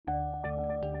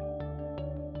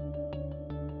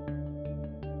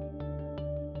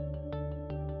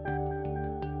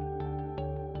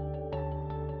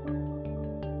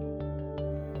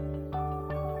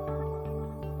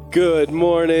Good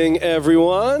morning,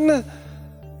 everyone.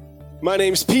 My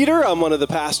name's Peter. I'm one of the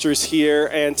pastors here,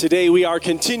 and today we are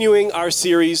continuing our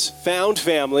series, Found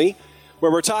Family,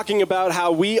 where we're talking about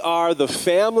how we are the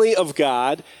family of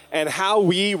God and how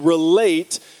we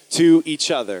relate to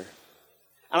each other.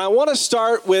 And I want to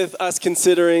start with us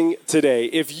considering today,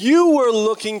 if you were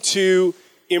looking to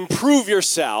improve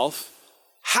yourself,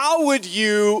 how would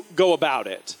you go about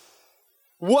it?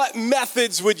 What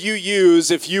methods would you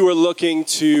use if you were looking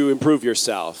to improve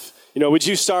yourself? Would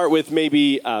you start with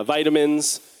maybe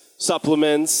vitamins,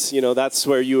 supplements? That's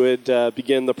where you would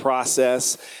begin the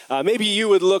process. Maybe you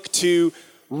would look to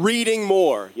reading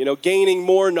more, gaining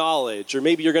more knowledge. Or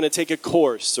maybe you're going to take a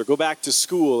course or go back to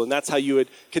school, and that's how you would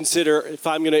consider, if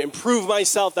I'm going to improve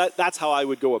myself, that's how I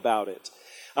would go about it.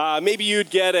 Maybe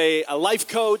you'd get a life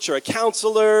coach or a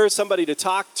counselor, somebody to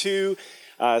talk to,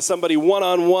 somebody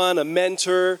one-on-one, a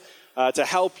mentor to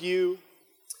help you.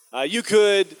 You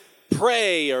could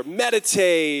pray or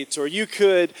meditate, or you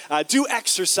could do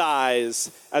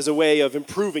exercise as a way of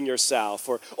improving yourself.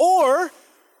 Or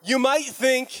you might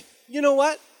think, you know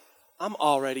what? I'm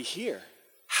already here.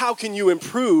 How can you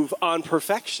improve on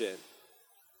perfection?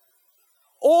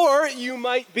 Or you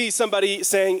might be somebody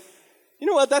saying, you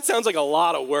know what, that sounds like a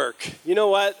lot of work. You know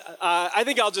what, I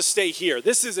think I'll just stay here.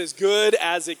 This is as good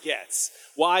as it gets.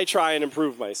 Why try and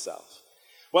improve myself?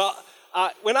 Well,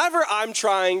 whenever I'm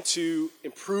trying to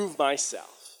improve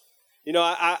myself,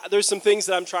 there's some things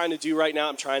that I'm trying to do right now.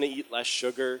 I'm trying to eat less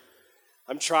sugar.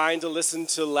 I'm trying to listen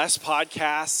to less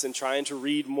podcasts and trying to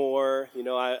read more.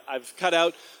 I've cut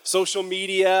out social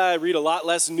media. I read a lot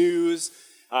less news.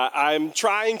 I'm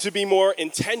trying to be more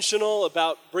intentional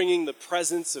about bringing the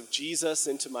presence of Jesus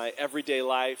into my everyday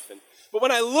life. But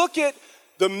when I look at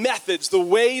the methods, the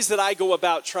ways that I go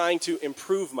about trying to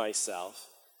improve myself,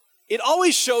 it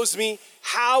always shows me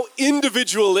how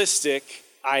individualistic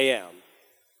I am.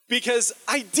 Because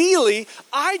ideally,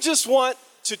 I just want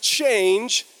to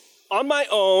change on my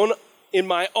own, in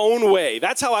my own way.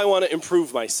 That's how I want to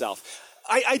improve myself.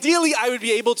 Ideally, I would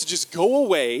be able to just go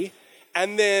away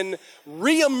and then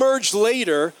reemerge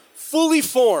later fully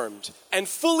formed and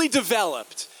fully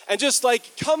developed and just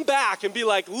come back and be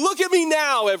like, look at me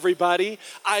now, everybody.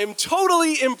 I am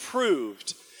totally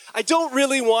improved. I don't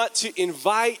really want to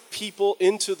invite people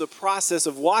into the process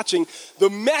of watching the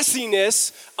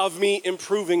messiness of me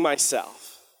improving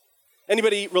myself.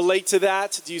 Anybody relate to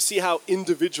that? Do you see how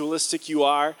individualistic you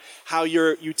are? How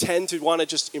you tend to want to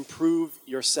just improve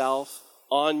yourself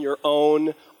on your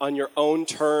own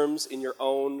terms, in your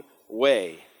own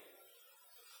way?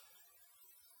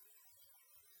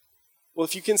 Well,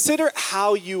 if you consider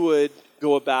how you would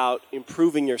go about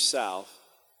improving yourself,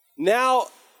 now,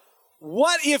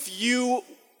 what if you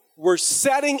were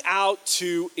setting out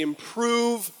to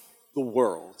improve the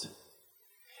world?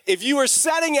 If you were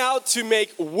setting out to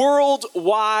make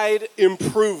worldwide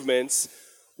improvements,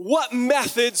 what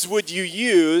methods would you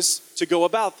use to go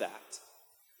about that?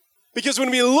 Because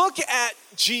when we look at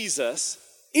Jesus,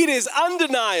 it is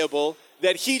undeniable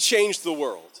that he changed the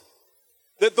world.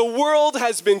 That the world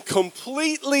has been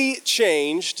completely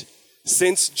changed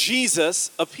since Jesus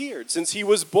appeared, since he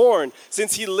was born,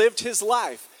 since he lived his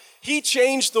life. He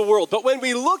changed the world. But when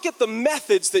we look at the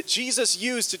methods that Jesus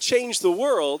used to change the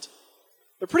world,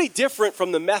 they're pretty different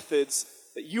from the methods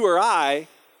that you or I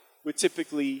would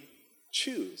typically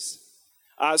choose.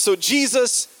 So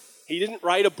Jesus, he didn't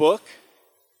write a book.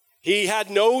 He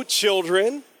had no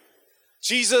children.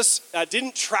 Jesus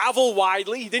didn't travel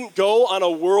widely. He didn't go on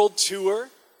a world tour.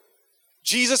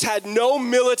 Jesus had no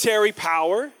military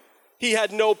power. He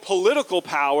had no political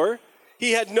power.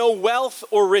 He had no wealth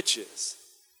or riches.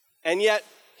 And yet,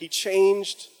 he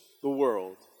changed the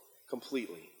world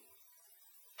completely.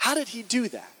 How did he do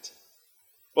that?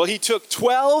 Well, he took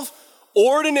 12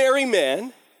 ordinary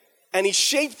men and he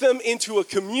shaped them into a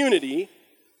community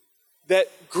that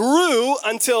grew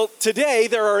until today.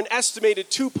 There are an estimated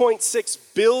 2.6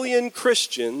 billion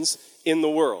Christians in the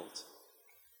world.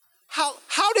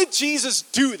 How did Jesus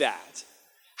do that?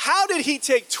 How did he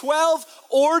take 12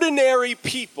 ordinary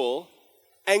people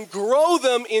and grow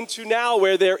them into now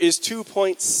where there is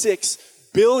 2.6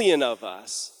 billion of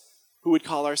us who would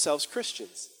call ourselves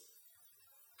Christians?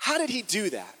 How did he do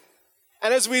that?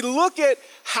 And as we look at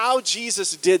how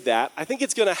Jesus did that, I think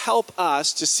it's going to help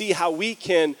us to see how we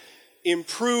can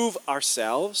improve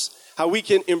ourselves, how we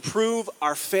can improve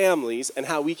our families, and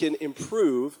how we can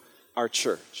improve our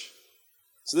church.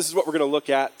 So this is what we're going to look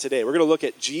at today. We're going to look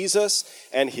at Jesus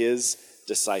and his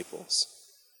disciples.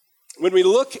 When we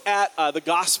look at the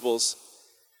Gospels,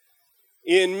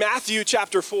 In Matthew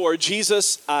chapter 4,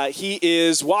 Jesus, he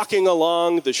is walking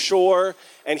along the shore,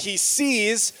 and he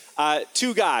sees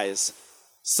two guys,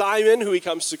 Simon, who he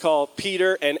comes to call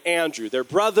Peter, and Andrew. They're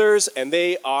brothers, and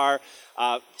they are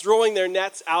throwing their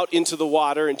nets out into the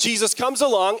water. And Jesus comes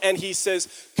along, and he says,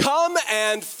 "Come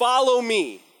and follow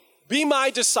me. Be my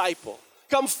disciple.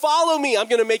 Come follow me. I'm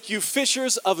going to make you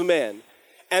fishers of men."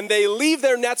 And they leave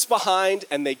their nets behind,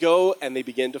 and they go, and they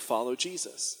begin to follow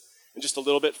Jesus. And just a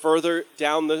little bit further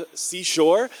down the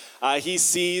seashore, he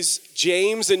sees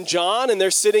James and John, and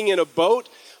they're sitting in a boat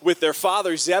with their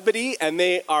father Zebedee, and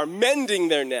they are mending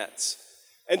their nets.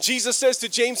 And Jesus says to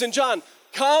James and John,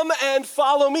 "Come and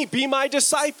follow me, be my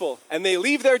disciple." And they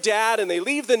leave their dad, and they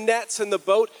leave the nets and the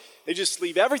boat. They just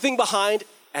leave everything behind,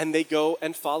 and they go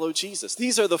and follow Jesus.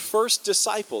 These are the first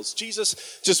disciples. Jesus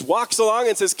just walks along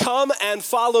and says, "Come and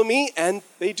follow me," and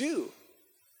they do.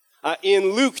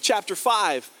 In Luke chapter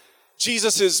 5,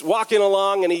 Jesus is walking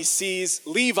along and he sees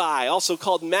Levi, also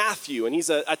called Matthew, and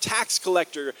he's a tax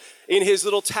collector in his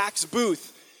little tax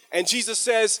booth. And Jesus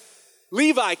says,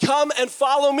 "Levi, come and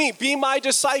follow me, be my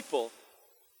disciple."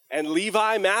 And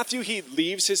Levi, Matthew, he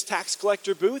leaves his tax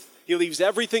collector booth, he leaves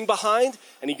everything behind,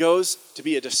 and he goes to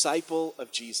be a disciple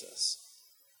of Jesus.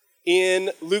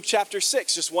 In Luke chapter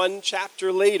 6, just one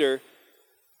chapter later,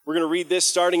 we're going to read this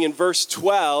starting in verse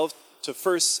 12 to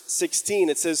verse 16.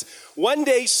 It says, "One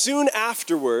day soon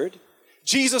afterward,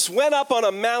 Jesus went up on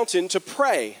a mountain to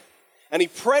pray, and he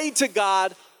prayed to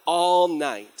God all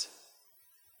night.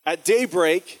 At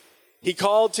daybreak, he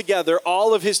called together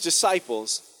all of his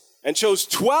disciples and chose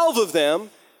 12 of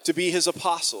them to be his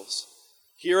apostles.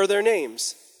 Here are their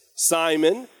names: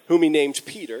 Simon, whom he named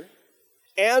Peter,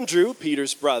 Andrew,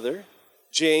 Peter's brother,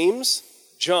 James,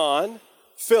 John,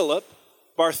 Philip,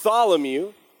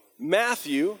 Bartholomew,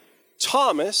 Matthew,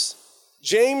 Thomas,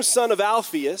 James, son of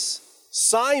Alphaeus,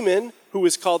 Simon, who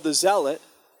is called the Zealot,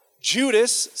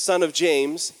 Judas, son of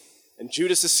James, and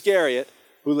Judas Iscariot,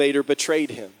 who later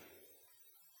betrayed him."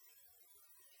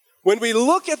 When we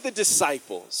look at the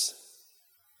disciples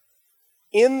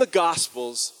in the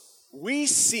Gospels, we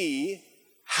see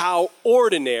how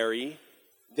ordinary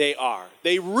they are.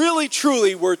 They really,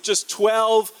 truly were just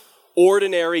 12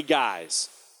 ordinary guys.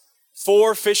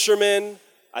 4 fishermen,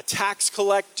 a tax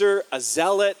collector, a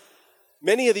zealot.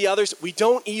 Many of the others we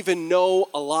don't even know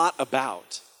a lot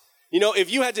about. You know, if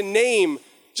you had to name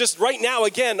just right now,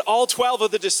 again, all 12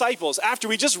 of the disciples, after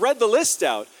we just read the list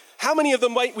out, how many of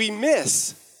them might we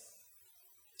miss?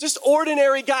 Just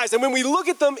ordinary guys. And when we look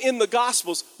at them in the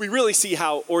Gospels, we really see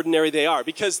how ordinary they are,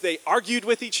 because they argued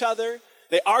with each other.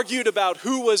 They argued about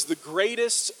who was the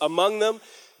greatest among them.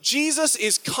 Jesus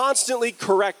is constantly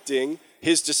correcting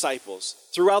his disciples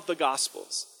throughout the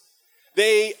Gospels.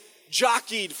 They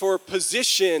jockeyed for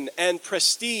position and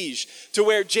prestige to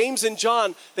where James and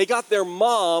John, they got their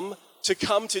mom to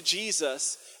come to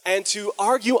Jesus and to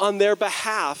argue on their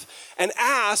behalf and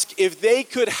ask if they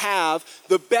could have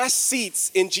the best seats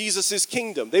in Jesus'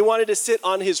 kingdom. They wanted to sit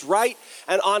on his right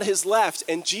and on his left,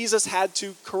 and Jesus had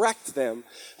to correct them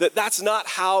that that's not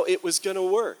how it was going to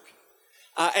work.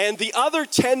 And the other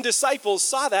 10 disciples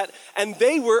saw that, and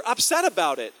they were upset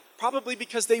about it, probably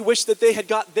because they wished that they had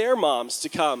got their moms to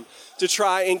come to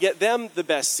try and get them the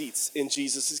best seats in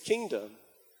Jesus' kingdom.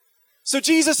 So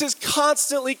Jesus is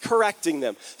constantly correcting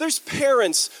them. There's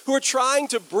parents who are trying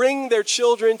to bring their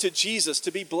children to Jesus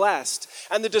to be blessed,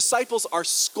 and the disciples are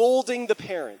scolding the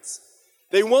parents.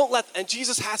 They won't let, and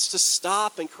Jesus has to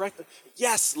stop and correct them.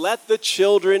 Yes, let the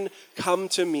children come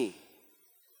to me.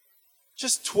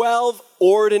 Just 12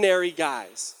 ordinary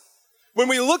guys. When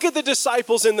we look at the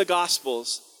disciples in the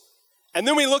Gospels, and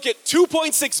then we look at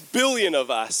 2.6 billion of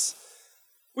us,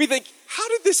 we think, how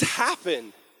did this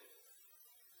happen?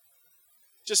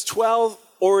 Just 12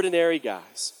 ordinary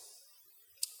guys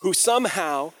who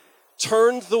somehow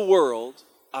turned the world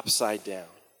upside down,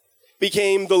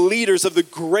 became the leaders of the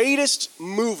greatest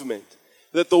movement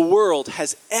that the world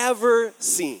has ever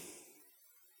seen.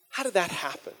 How did that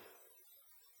happen?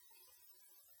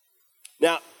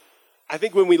 Now, I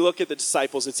think when we look at the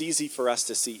disciples, it's easy for us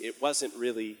to see it wasn't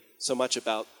really so much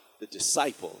about the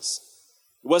disciples.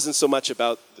 It wasn't so much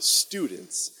about the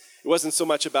students. It wasn't so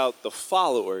much about the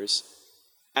followers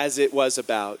as it was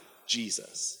about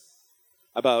Jesus,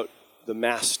 about the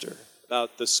master,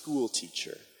 about the school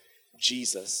teacher,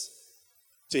 Jesus,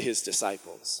 to his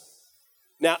disciples.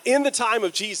 Now, in the time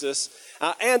of Jesus,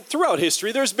 and throughout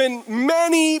history, there's been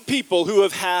many people who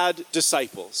have had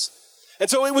disciples. And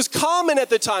so it was common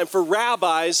at the time for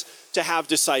rabbis to have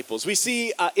disciples. We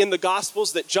see in the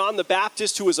Gospels that John the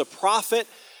Baptist, who was a prophet,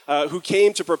 who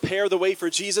came to prepare the way for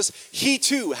Jesus, he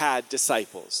too had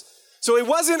disciples. So it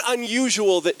wasn't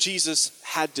unusual that Jesus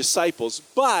had disciples,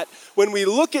 but when we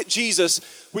look at Jesus,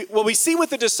 we see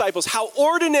with the disciples how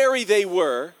ordinary they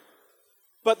were,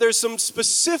 but there's some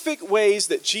specific ways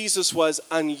that Jesus was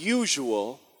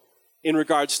unusual in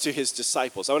regards to his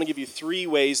disciples. I want to give you 3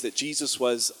 ways that Jesus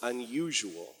was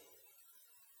unusual.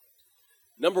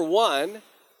 Number 1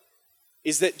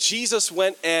 is that Jesus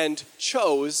went and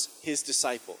chose his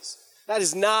disciples. That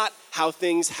is not how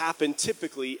things happen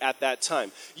typically at that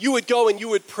time. You would go and you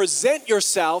would present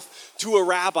yourself to a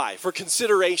rabbi for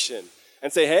consideration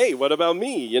and say, hey, what about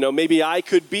me? You know, maybe I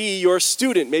could be your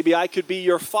student. Maybe I could be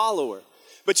your follower.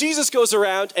 But Jesus goes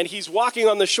around and he's walking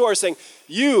on the shore saying,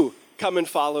 you come and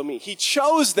follow me. He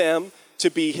chose them to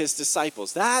be his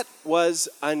disciples. That was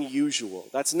unusual.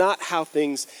 That's not how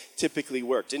things typically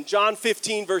worked. In John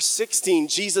 15, verse 16,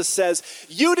 Jesus says,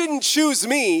 you didn't choose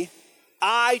me,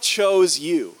 I chose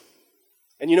you.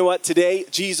 And you know what? Today,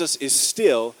 Jesus is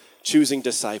still choosing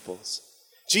disciples.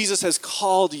 Jesus has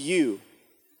called you.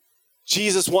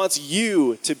 Jesus wants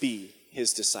you to be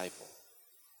his disciple.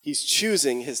 He's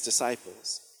choosing his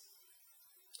disciples.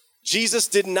 Jesus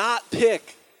did not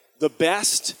pick the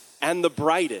best and the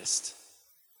brightest.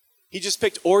 He just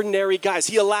picked ordinary guys.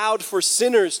 He allowed for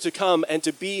sinners to come and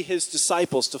to be his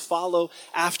disciples, to follow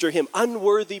after him,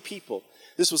 unworthy people.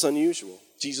 This was unusual.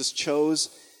 Jesus chose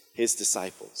his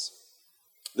disciples.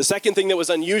 The second thing that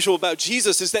was unusual about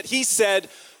Jesus is that he said,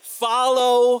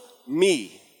 follow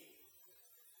me.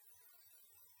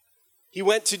 He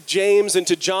went to James and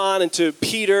to John and to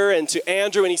Peter and to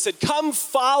Andrew and he said, come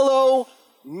follow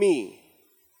me.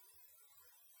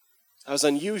 That was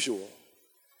unusual.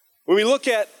 When we look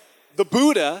at the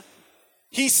Buddha,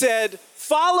 he said,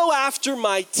 follow after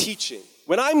my teaching.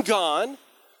 When I'm gone,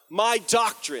 my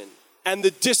doctrine and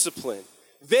the discipline,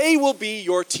 they will be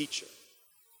your teacher.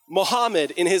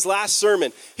 Muhammad, in his last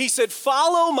sermon, he said,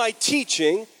 follow my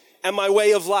teaching and my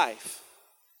way of life.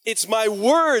 It's my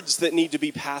words that need to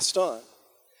be passed on.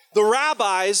 The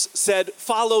rabbis said,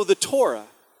 follow the Torah.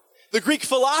 The Greek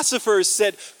philosophers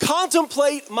said,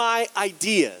 contemplate my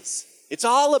ideas. It's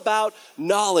all about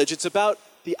knowledge. It's about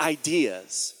the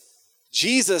ideas.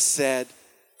 Jesus said,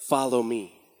 follow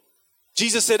me.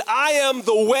 Jesus said, I am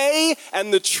the way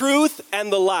and the truth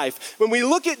and the life. When we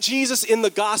look at Jesus in the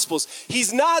Gospels,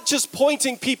 he's not just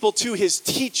pointing people to his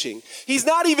teaching. He's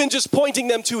not even just pointing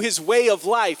them to his way of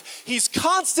life. He's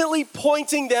constantly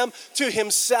pointing them to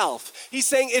himself. He's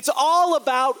saying, it's all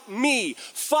about me.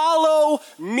 Follow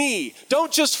me.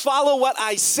 Don't just follow what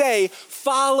I say.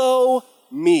 Follow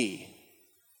me.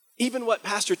 Even what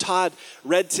Pastor Todd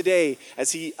read today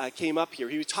as he came up here,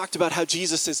 he talked about how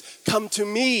Jesus says, come to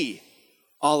me,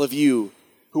 all of you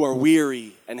who are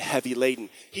weary and heavy laden.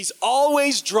 He's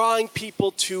always drawing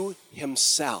people to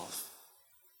himself.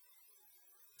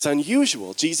 It's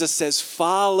unusual. Jesus says,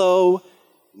 follow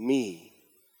me.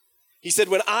 He said,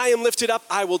 when I am lifted up,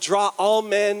 I will draw all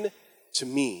men to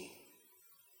me.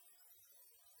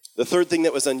 The third thing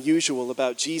that was unusual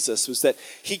about Jesus was that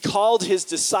he called his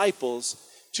disciples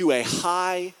to a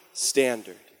high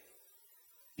standard.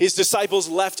 His disciples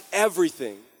left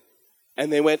everything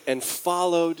and they went and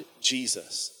followed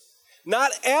Jesus.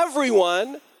 Not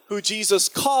everyone who Jesus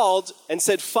called and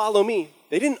said, follow me,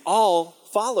 they didn't all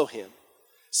follow him.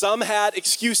 Some had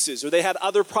excuses or they had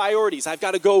other priorities. I've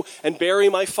got to go and bury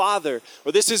my father,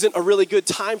 or this isn't a really good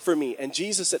time for me. And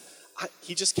Jesus said,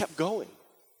 he just kept going.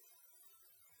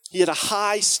 He had a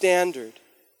high standard.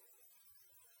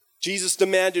 Jesus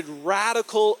demanded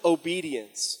radical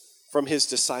obedience from his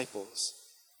disciples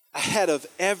ahead of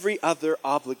every other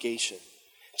obligation.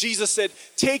 Jesus said,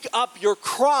 take up your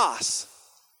cross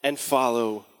and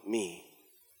follow me.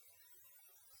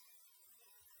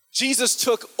 Jesus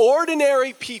took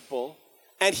ordinary people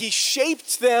and he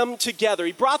shaped them together.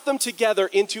 He brought them together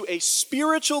into a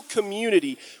spiritual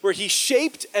community where he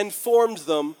shaped and formed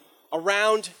them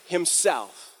around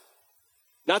himself.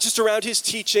 Not just around his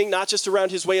teaching, not just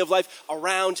around his way of life,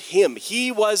 around him.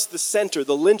 He was the center,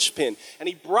 the linchpin. And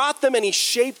he brought them and he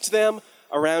shaped them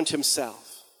around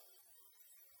himself.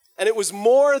 And it was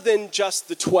more than just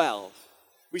the 12.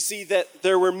 We see that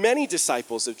there were many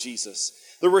disciples of Jesus.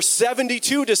 There were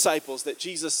 72 disciples that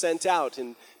Jesus sent out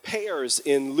in pairs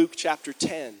in Luke chapter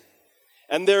 10.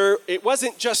 And it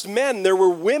wasn't just men, there were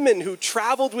women who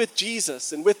traveled with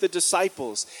Jesus and with the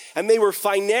disciples. And they were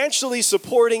financially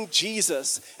supporting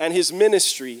Jesus and his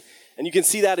ministry. And you can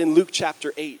see that in Luke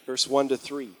chapter 8, verse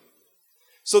 1-3.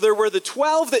 So there were the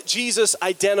 12 that Jesus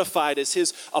identified as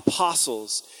his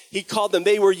apostles. He called them,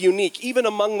 they were unique. Even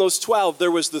among those 12,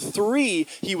 there was the 3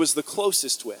 he was the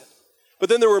closest with. But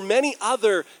then there were many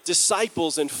other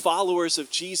disciples and followers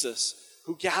of Jesus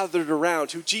who gathered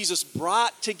around, who Jesus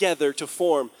brought together to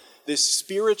form this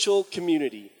spiritual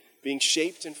community being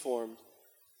shaped and formed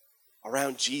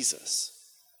around Jesus.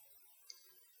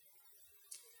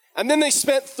 And then they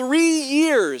spent 3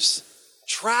 years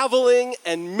traveling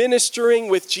and ministering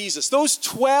with Jesus. Those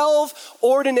 12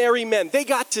 ordinary men, they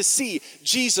got to see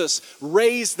Jesus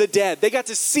raise the dead. They got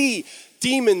to see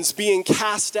demons being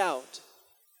cast out.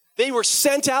 They were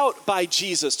sent out by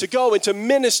Jesus to go and to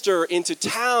minister into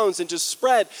towns and to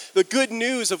spread the good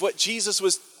news of what Jesus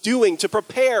was doing, to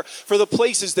prepare for the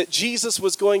places that Jesus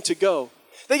was going to go.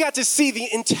 They got to see the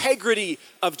integrity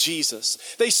of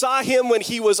Jesus. They saw him when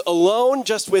he was alone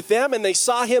just with them, and they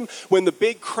saw him when the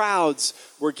big crowds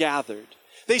were gathered.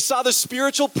 They saw the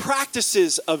spiritual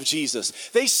practices of Jesus.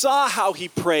 They saw how he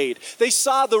prayed. They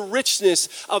saw the richness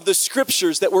of the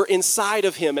scriptures that were inside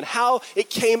of him and how it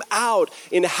came out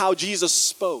in how Jesus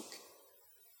spoke.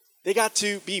 They got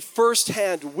to be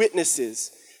firsthand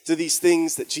witnesses to these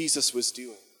things that Jesus was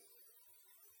doing.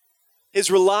 His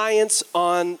reliance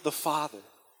on the Father.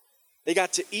 They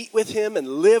got to eat with him and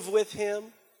live with him.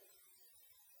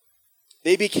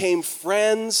 They became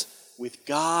friends with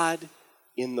God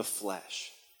in the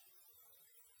flesh.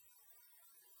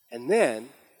 And then,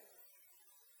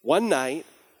 one night,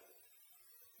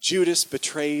 Judas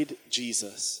betrayed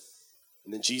Jesus.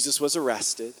 And then Jesus was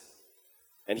arrested.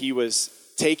 And he was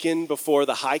taken before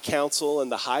the high council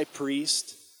and the high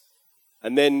priest.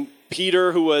 And then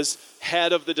Peter, who was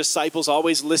head of the disciples,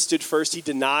 always listed first. He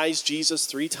denies Jesus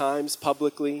 3 times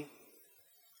publicly.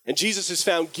 And Jesus is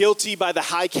found guilty by the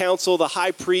high council, the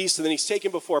high priest, and then he's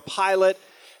taken before Pilate,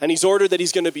 and he's ordered that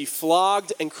he's going to be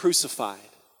flogged and crucified.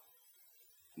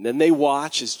 And then they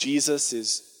watch as Jesus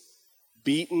is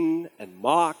beaten and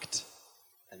mocked,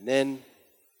 and then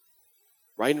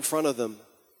right in front of them,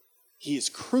 he is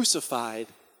crucified,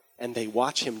 and they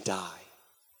watch him die.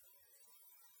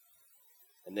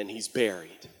 And then he's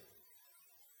buried.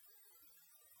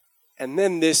 And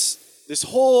then this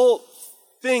whole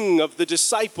thing of the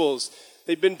disciples,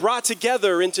 they'd been brought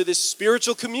together into this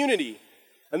spiritual community.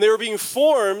 And they were being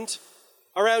formed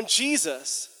around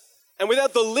Jesus. And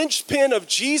without the linchpin of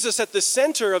Jesus at the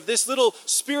center of this little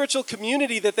spiritual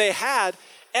community that they had,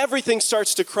 everything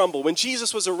starts to crumble. When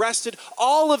Jesus was arrested,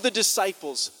 all of the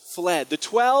disciples fled. The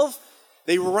 12,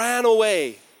 they ran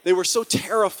away. They were so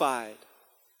terrified.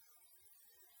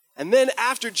 And then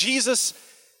after Jesus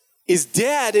is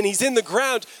dead and he's in the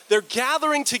ground, they're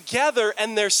gathering together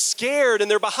and they're scared and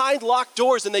they're behind locked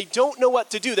doors and they don't know what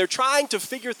to do. They're trying to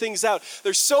figure things out.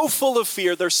 They're so full of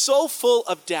fear. They're so full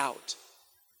of doubt.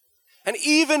 And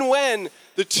even when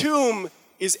the tomb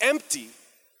is empty,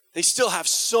 they still have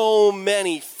so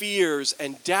many fears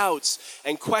and doubts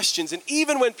and questions. And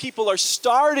even when people are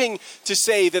starting to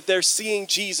say that they're seeing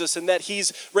Jesus and that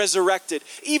he's resurrected,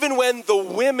 even when the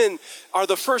women are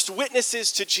the first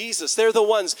witnesses to Jesus, they're the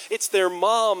ones, it's their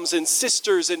moms and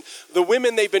sisters and the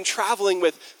women they've been traveling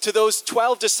with, to those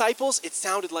 12 disciples, it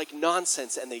sounded like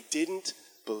nonsense and they didn't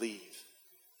believe.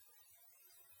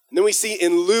 And then we see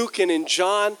in Luke and in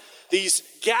John, these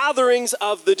gatherings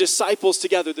of the disciples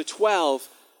together, the 12,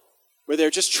 where they're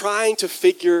just trying to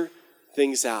figure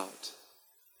things out.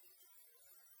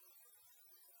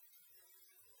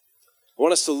 I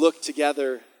want us to look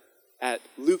together at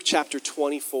Luke chapter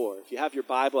 24. If you have your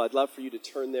Bible, I'd love for you to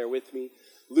turn there with me.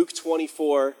 Luke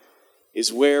 24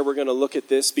 is where we're going to look at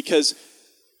this, because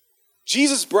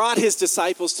Jesus brought his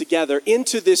disciples together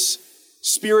into this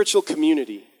spiritual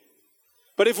community.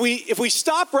 But if we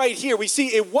stop right here, we see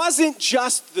it wasn't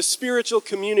just the spiritual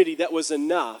community that was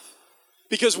enough.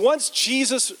 Because once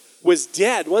Jesus was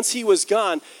dead, once he was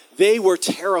gone, they were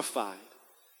terrified.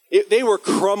 They were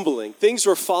crumbling. Things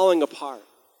were falling apart.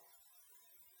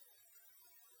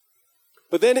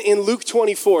 But then in Luke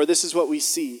 24, this is what we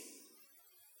see.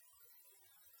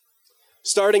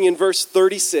 Starting in verse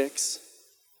 36,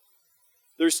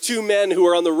 there's 2 men who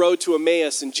are on the road to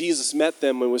Emmaus, and Jesus met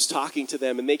them and was talking to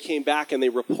them, and they came back and they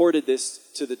reported this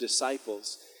to the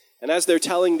disciples. And as they're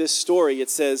telling this story, it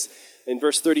says, in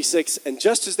verse 36, and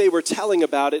just as they were telling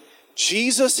about it,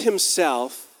 Jesus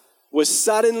himself was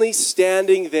suddenly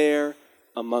standing there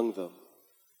among them.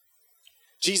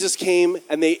 Jesus came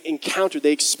and they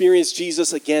experienced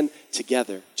Jesus again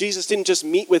together. Jesus didn't just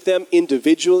meet with them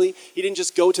individually. He didn't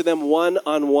just go to them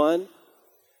one-on-one,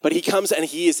 but he comes and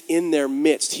he is in their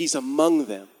midst. He's among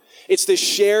them. It's this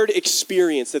shared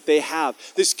experience that they have,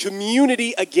 this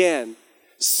community again,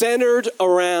 centered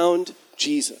around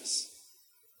Jesus.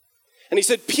 And he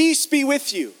said, "Peace be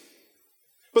with you."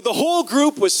 But the whole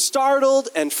group was startled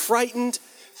and frightened,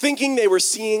 thinking they were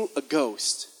seeing a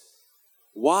ghost.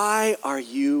 "Why are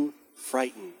you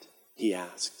frightened?" he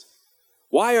asked.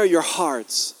 Why are your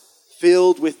hearts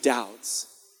filled with doubts?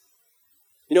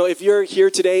 You know, if you're here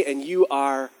today and you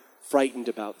are frightened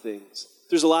about things,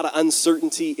 there's a lot of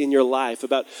uncertainty in your life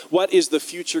about what is the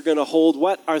future going to hold,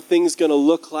 what are things going to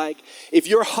look like. If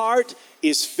your heart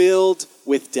is filled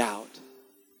with doubt,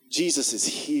 Jesus is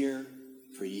here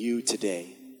for you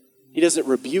today. He doesn't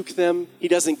rebuke them. He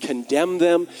doesn't condemn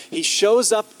them. He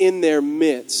shows up in their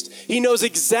midst. He knows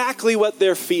exactly what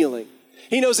they're feeling.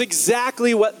 He knows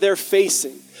exactly what they're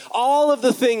facing. All of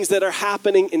the things that are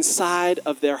happening inside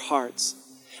of their hearts.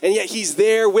 And yet he's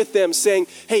there with them saying,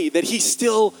 hey, that he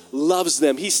still loves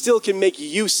them. He still can make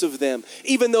use of them.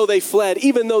 Even though they fled,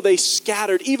 even though they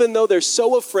scattered, even though they're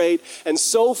so afraid and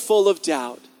so full of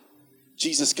doubt,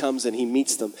 Jesus comes and he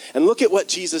meets them. And look at what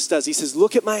Jesus does. He says,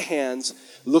 look at my hands,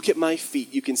 look at my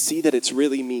feet. You can see that it's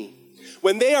really me.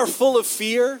 When they are full of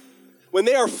fear, when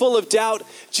they are full of doubt,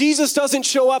 Jesus doesn't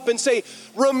show up and say,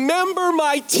 remember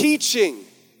my teaching.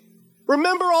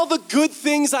 Remember all the good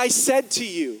things I said to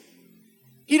you.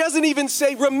 He doesn't even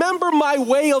say, remember my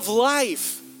way of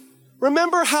life.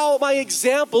 Remember how my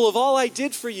example of all I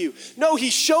did for you. No, he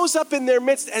shows up in their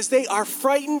midst as they are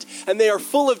frightened and they are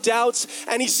full of doubts.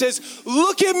 And he says,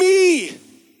 look at me.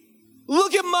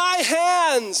 Look at my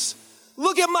hands.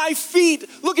 Look at my feet.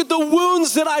 Look at the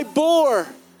wounds that I bore.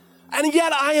 And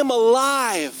yet I am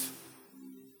alive.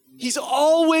 He's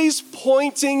always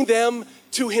pointing them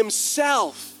to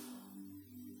himself.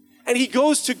 And he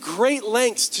goes to great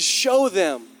lengths to show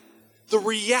them the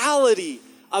reality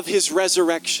of his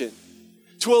resurrection,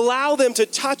 to allow them to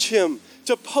touch him,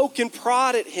 to poke and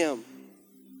prod at him.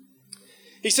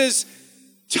 He says,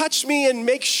 touch me and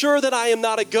make sure that I am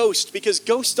not a ghost, because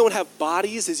ghosts don't have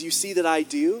bodies as you see that I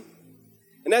do.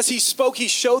 And as he spoke, he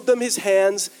showed them his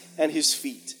hands and his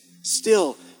feet.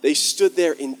 Still, they stood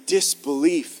there in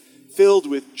disbelief, filled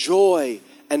with joy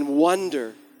and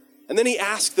wonder. And then he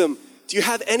asked them, do you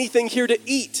have anything here to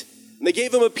eat? And they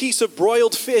gave him a piece of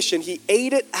broiled fish, and he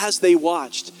ate it as they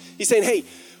watched. He's saying, hey,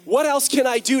 what else can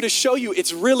I do to show you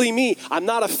it's really me? I'm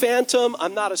not a phantom.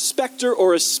 I'm not a specter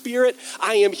or a spirit.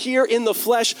 I am here in the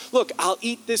flesh. Look, I'll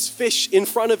eat this fish in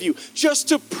front of you just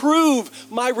to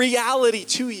prove my reality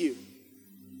to you.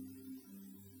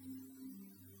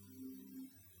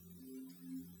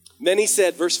 Then he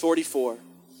said, verse 44,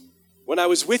 when I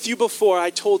was with you before,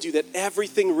 I told you that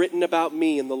everything written about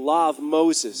me in the law of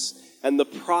Moses and the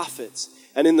prophets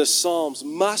and in the Psalms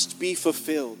must be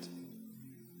fulfilled.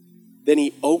 Then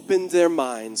he opened their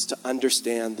minds to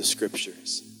understand the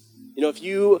scriptures. You know, if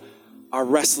you are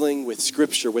wrestling with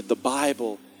scripture, with the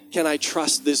Bible, can I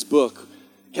trust this book?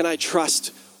 Can I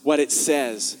trust what it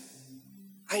says?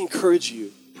 I encourage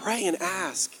you, pray and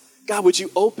ask, God, would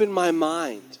you open my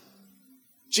mind?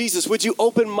 Jesus, would you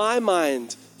open my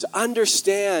mind to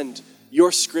understand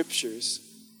your scriptures?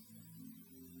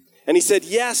 And he said,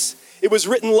 yes, it was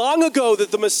written long ago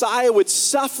that the Messiah would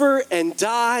suffer and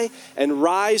die and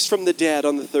rise from the dead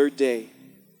on the third day.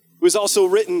 It was also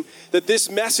written that this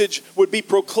message would be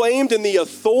proclaimed in the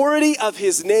authority of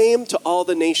his name to all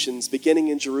the nations, beginning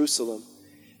in Jerusalem.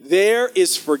 There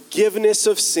is forgiveness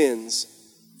of sins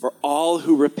for all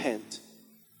who repent.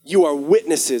 You are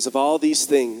witnesses of all these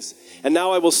things. And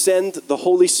now I will send the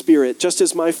Holy Spirit, just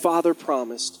as my Father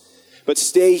promised. But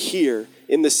stay here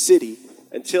in the city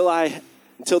until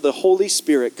the Holy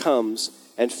Spirit comes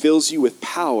and fills you with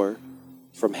power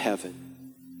from heaven.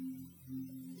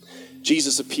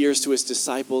 Jesus appears to his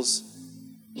disciples.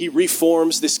 He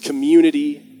reforms this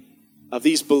community of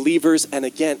these believers. And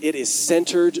again, it is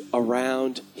centered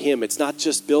around him. It's not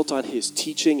just built on his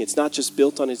teaching. It's not just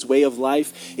built on his way of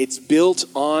life. It's built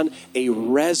on a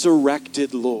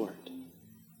resurrected Lord.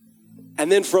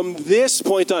 And then from this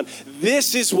point on,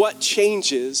 this is what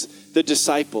changes the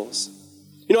disciples.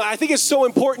 You know, I think it's so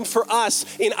important for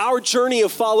us in our journey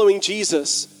of following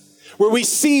Jesus, where we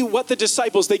see what the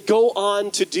disciples, they go on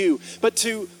to do, but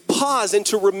to pause and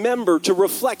to remember, to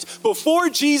reflect before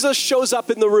Jesus shows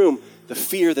up in the room, the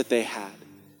fear that they had,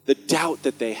 the doubt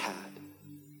that they had.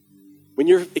 When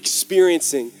you're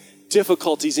experiencing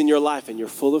difficulties in your life and you're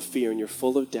full of fear and you're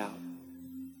full of doubt,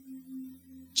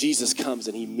 Jesus comes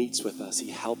and he meets with us. He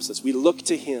helps us. We look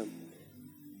to him.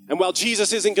 And while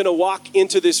Jesus isn't going to walk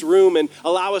into this room and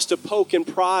allow us to poke and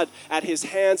prod at his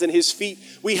hands and his feet,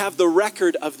 we have the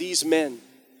record of these men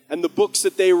and the books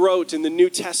that they wrote in the New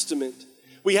Testament.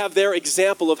 We have their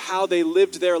example of how they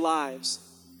lived their lives.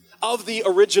 Of the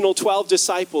original 12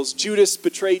 disciples, Judas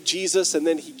betrayed Jesus and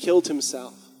then he killed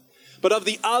himself. But of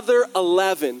the other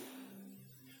 11,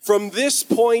 from this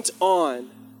point on,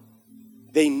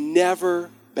 they never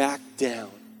backed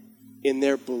down in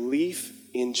their belief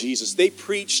in Jesus. They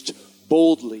preached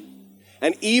boldly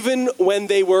And even when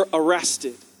they were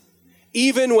arrested,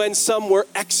 even when some were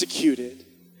executed,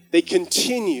 they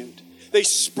continued. They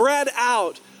spread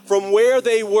out from where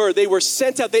they were. They were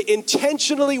sent out. They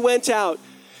intentionally went out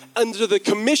under the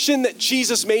commission that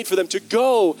Jesus made for them to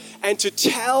go and to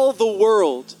tell the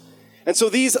world. And so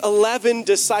these 11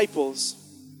 disciples,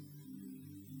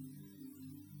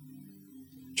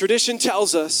 tradition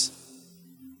tells us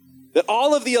that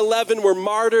all of the 11 were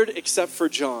martyred except for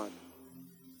John.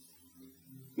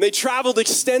 And they traveled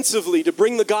extensively to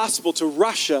bring the gospel to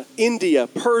Russia, India,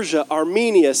 Persia,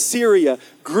 Armenia, Syria,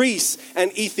 Greece,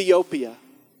 and Ethiopia.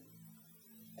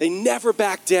 They never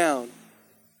backed down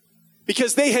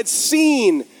because they had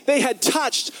seen, they had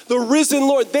touched the risen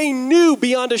Lord. They knew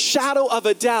beyond a shadow of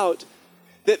a doubt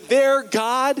that their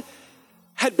God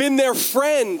had been their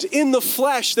friend in the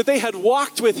flesh, that they had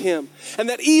walked with him, and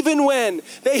that even when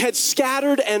they had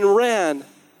scattered and ran,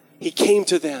 he came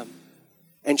to them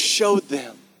and showed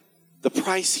them the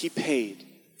price he paid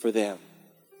for them.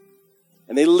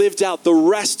 And they lived out the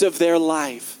rest of their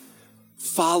life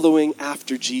following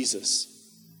after Jesus.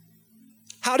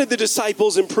 How did the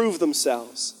disciples improve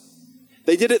themselves?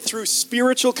 They did it through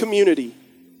spiritual community,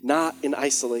 not in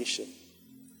isolation.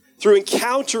 Through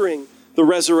encountering the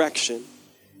resurrection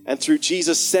and through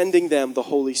Jesus sending them the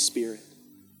Holy Spirit.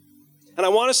 And I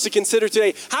want us to consider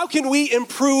today, how can we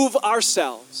improve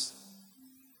ourselves?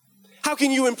 How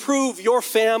can you improve your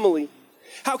family?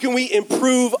 How can we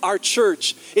improve our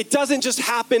church? It doesn't just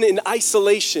happen in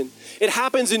isolation. It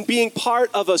happens in being part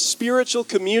of a spiritual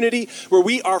community where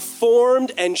we are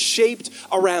formed and shaped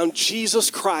around Jesus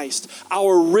Christ,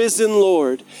 our risen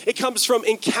Lord. It comes from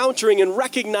encountering and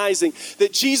recognizing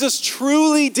that Jesus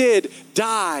truly did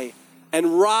die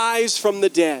and rise from the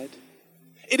dead.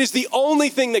 It is the only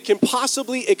thing that can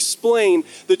possibly explain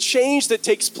the change that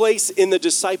takes place in the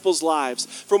disciples' lives.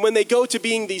 From when they go to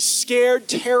being these scared,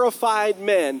 terrified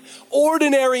men,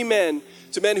 ordinary men,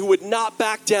 to men who would not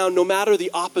back down no matter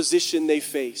the opposition they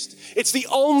faced. It's the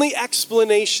only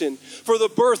explanation for the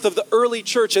birth of the early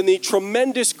church and the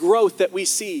tremendous growth that we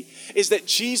see is that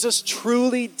Jesus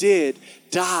truly did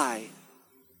die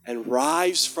and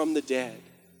rise from the dead.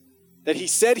 That he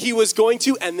said he was going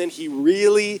to, and then he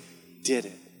really did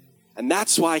it. And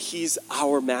that's why he's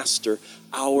our master,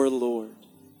 our Lord.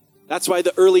 That's why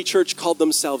the early church called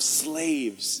themselves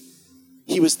slaves.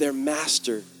 He was their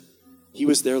master. He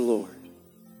was their Lord.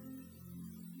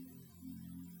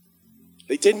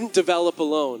 They didn't develop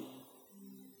alone.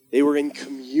 They were in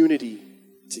community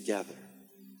together.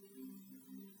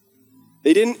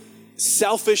 They didn't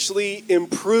selfishly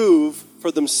improve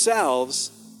for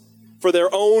themselves, for their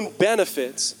own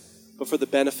benefits, but for the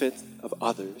benefit of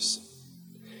others.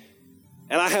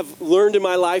 And I have learned in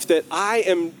my life that I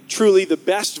am truly the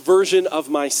best version of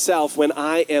myself when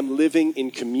I am living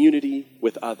in community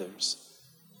with others.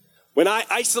 When I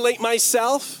isolate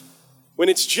myself, when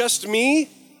it's just me,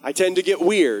 I tend to get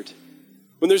weird.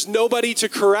 When there's nobody to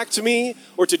correct me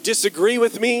or to disagree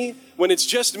with me, when it's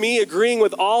just me agreeing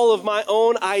with all of my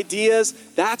own ideas,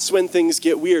 that's when things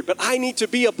get weird. But I need to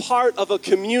be a part of a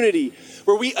community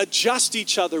where we adjust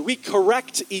each other, we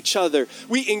correct each other,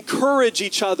 we encourage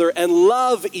each other and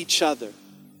love each other.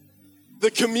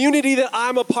 The community that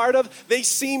I'm a part of, they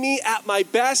see me at my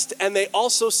best and they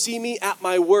also see me at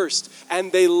my worst.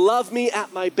 And they love me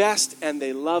at my best and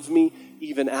they love me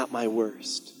even at my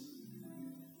worst.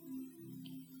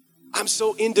 I'm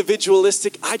so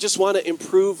individualistic, I just want to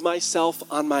improve myself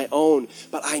on my own.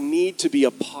 But I need to be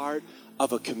a part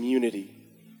of a community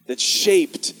that's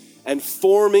shaped and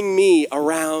forming me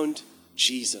around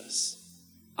Jesus,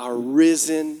 our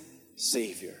risen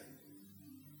Savior.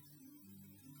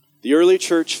 The early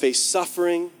church faced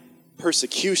suffering,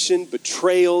 persecution,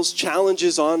 betrayals,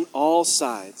 challenges on all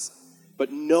sides,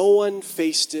 but no one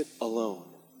faced it alone.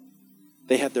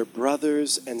 They had their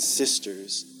brothers and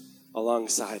sisters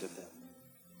alongside of them.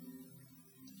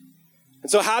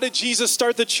 And so how did Jesus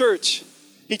start the church?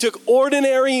 He took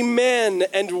ordinary men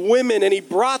and women and he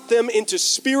brought them into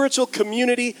spiritual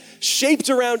community shaped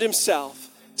around himself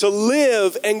to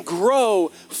live and grow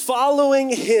following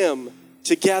him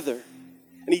together.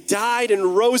 And he died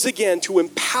and rose again to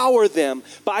empower them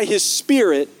by his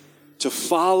Spirit to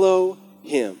follow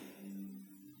him.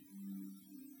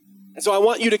 And so I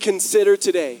want you to consider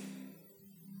today,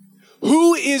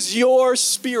 who is your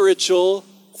spiritual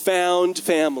found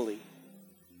family?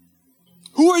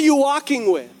 Who are you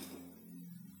walking with?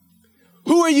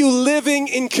 Who are you living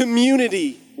in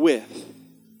community with?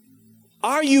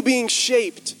 Are you being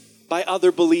shaped by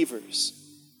other believers?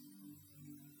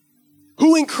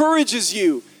 Who encourages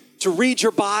you to read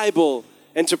your Bible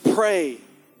and to pray?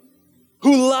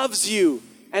 Who loves you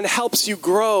and helps you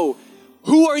grow?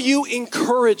 Who are you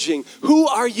encouraging? Who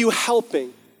are you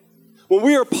helping? When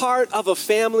we are part of a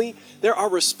family, there are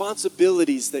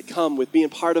responsibilities that come with being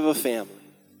part of a family.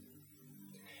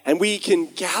 And we can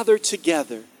gather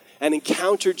together and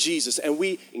encounter Jesus, and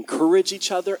we encourage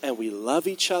each other, and we love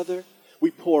each other.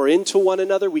 We pour into one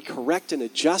another. We correct and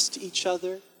adjust each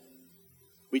other.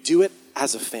 We do it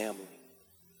as a family.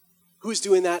 Who's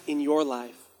doing that in your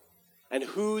life? And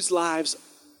whose lives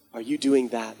are you doing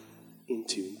that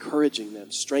into? Encouraging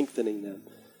them, strengthening them,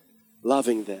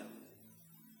 loving them.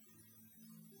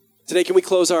 Today, can we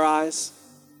close our eyes?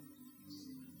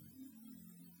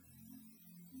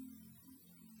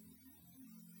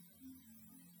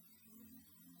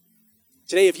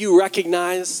 Today, if you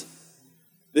recognize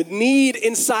the need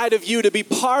inside of you to be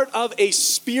part of a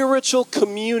spiritual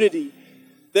community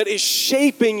that is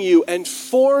shaping you and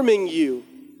forming you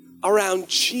around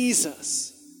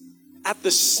Jesus at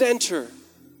the center,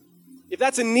 if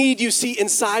that's a need you see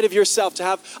inside of yourself, to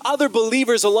have other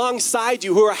believers alongside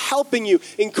you who are helping you,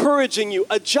 encouraging you,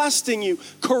 adjusting you,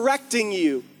 correcting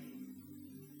you,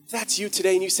 if that's you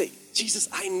today and you say, Jesus,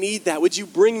 I need that. Would you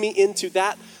bring me into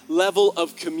that level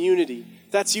of community?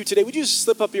 If that's you today, would you just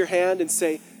slip up your hand and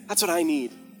say, that's what I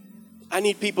need. I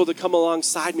need people to come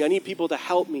alongside me. I need people to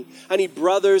help me. I need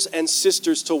brothers and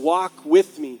sisters to walk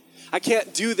with me. I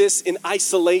can't do this in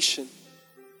isolation.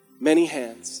 Many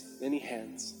hands, many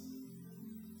hands.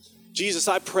 Jesus,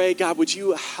 I pray, God, would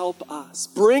you help us?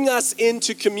 Bring us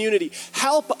into community.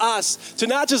 Help us to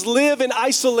not just live in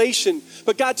isolation,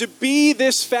 but God, to be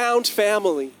this found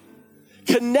family.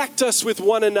 Connect us with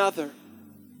one another.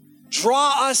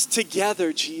 Draw us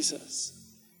together, Jesus.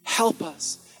 Help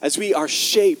us as we are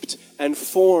shaped and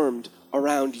formed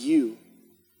around you.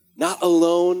 Not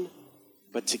alone,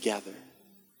 but together.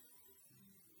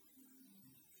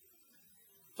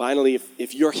 Finally,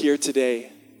 if you're here today,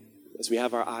 as we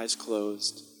have our eyes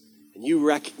closed, and you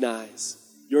recognize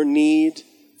your need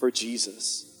for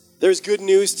Jesus, there's good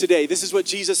news today. This is what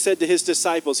Jesus said to his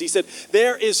disciples. He said,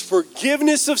 there is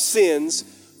forgiveness of sins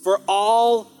for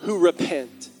all who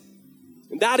repent.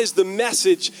 And that is the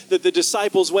message that the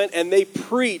disciples went and they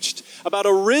preached about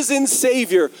a risen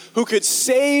Savior who could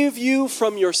save you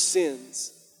from your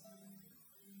sins.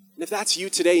 And if that's you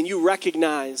today and you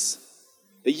recognize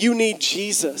that you need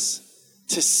Jesus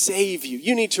to save you,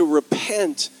 you need to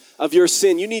repent of your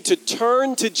sin, you need to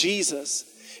turn to Jesus.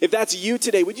 If that's you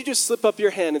today, would you just slip up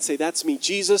your hand and say, that's me.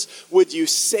 Jesus, would you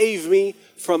save me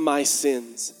from my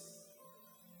sins?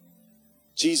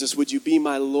 Jesus, would you be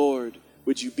my Lord?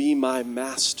 Would you be my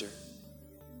master?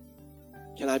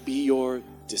 Can I be your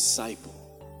disciple?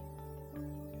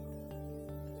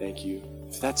 Thank you.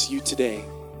 If that's you today,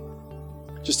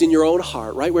 just in your own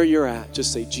heart, right where you're at,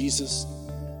 just say, Jesus,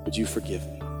 would you forgive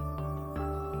me?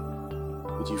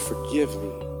 Would you forgive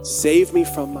me? Save me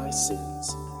from my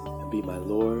sins and be my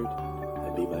Lord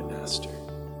and be my master.